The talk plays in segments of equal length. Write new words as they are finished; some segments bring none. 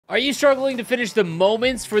Are you struggling to finish the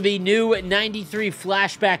moments for the new 93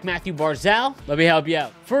 flashback Matthew Barzal? Let me help you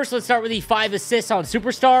out. First, let's start with the 5 assists on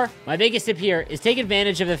Superstar. My biggest tip here is take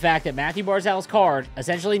advantage of the fact that Matthew Barzal's card,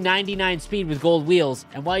 essentially 99 speed with gold wheels,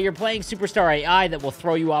 and while you're playing Superstar AI that will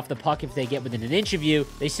throw you off the puck if they get within an inch of you,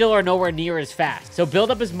 they still are nowhere near as fast. So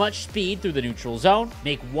build up as much speed through the neutral zone,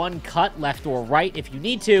 make one cut left or right if you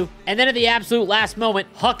need to, and then at the absolute last moment,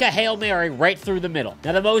 huck a Hail Mary right through the middle.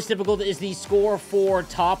 Now, the most difficult is the score 4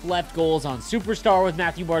 top left goals on Superstar with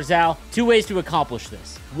Matthew Barzal. 2 ways to accomplish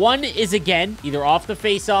this. One is, again, either off the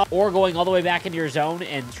face-off or going all the way back into your zone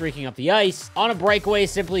and streaking up the ice. On a breakaway,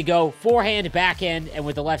 simply go forehand, backhand, and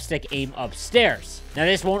with the left stick, aim upstairs. Now,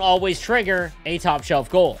 this won't always trigger a top shelf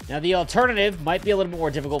goal. Now, the alternative might be a little bit more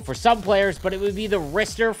difficult for some players, but it would be the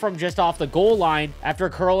wrister from just off the goal line after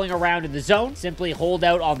curling around in the zone. Simply hold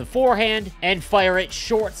out on the forehand and fire it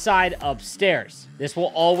short side upstairs. This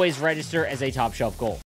will always register as a top shelf goal.